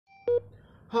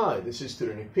Hi, this is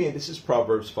Tutor and this is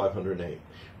Proverbs 508.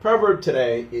 Proverb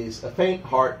today is a faint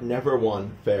heart never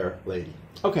won fair lady.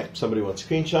 Okay, somebody wants a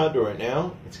screenshot, do it right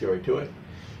now. Let's get right to it.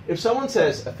 If someone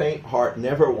says a faint heart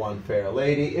never won fair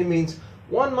lady, it means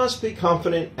one must be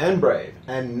confident and brave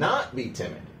and not be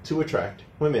timid to attract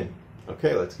women.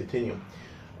 Okay, let's continue.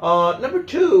 Number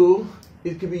two,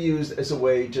 it could be used as a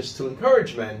way just to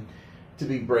encourage men to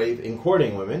be brave in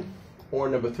courting women. Or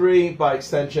number three, by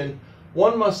extension,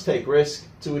 one must take risk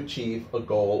to achieve a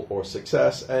goal or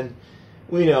success. And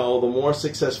we know the more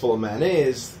successful a man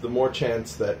is, the more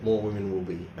chance that more women will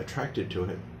be attracted to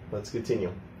him. Let's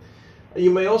continue.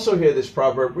 You may also hear this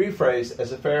proverb rephrased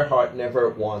as a fair heart never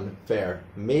won fair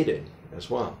maiden as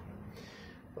well.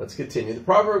 Let's continue. The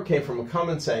proverb came from a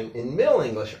common saying in Middle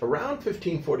English around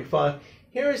 1545.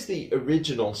 Here is the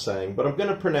original saying, but I'm going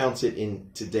to pronounce it in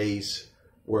today's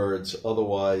words,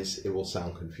 otherwise it will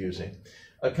sound confusing.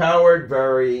 A coward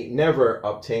never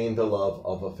obtained the love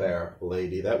of a fair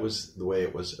lady. That was the way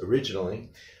it was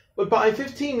originally. But by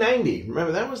 1590,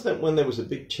 remember that was when there was a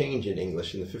big change in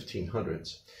English in the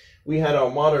 1500s. We had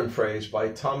our modern phrase by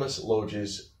Thomas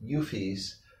Lodge's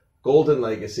Euphues, Golden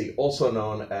Legacy, also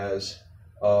known as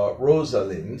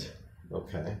Rosalind.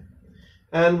 Okay.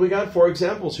 And we got 4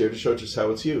 examples here to show just how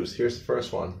it's used. Here's the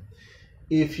first one.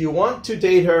 If you want to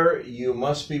date her, you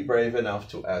must be brave enough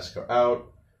to ask her out.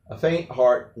 A faint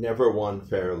heart never won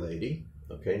fair lady.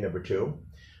 Okay, number 2.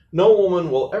 No woman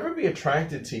will ever be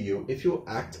attracted to you if you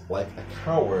act like a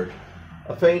coward.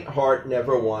 A faint heart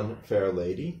never won fair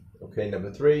lady. Okay,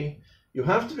 number 3. You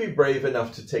have to be brave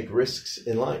enough to take risks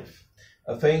in life.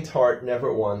 A faint heart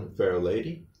never won fair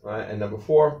lady. And number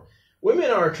 4.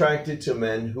 Women are attracted to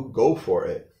men who go for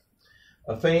it.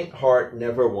 A faint heart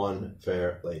never won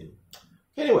fair lady.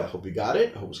 Anyway, I hope you got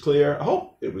it. I hope it was clear. I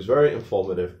hope it was very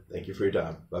informative. Thank you for your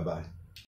time. Bye-bye.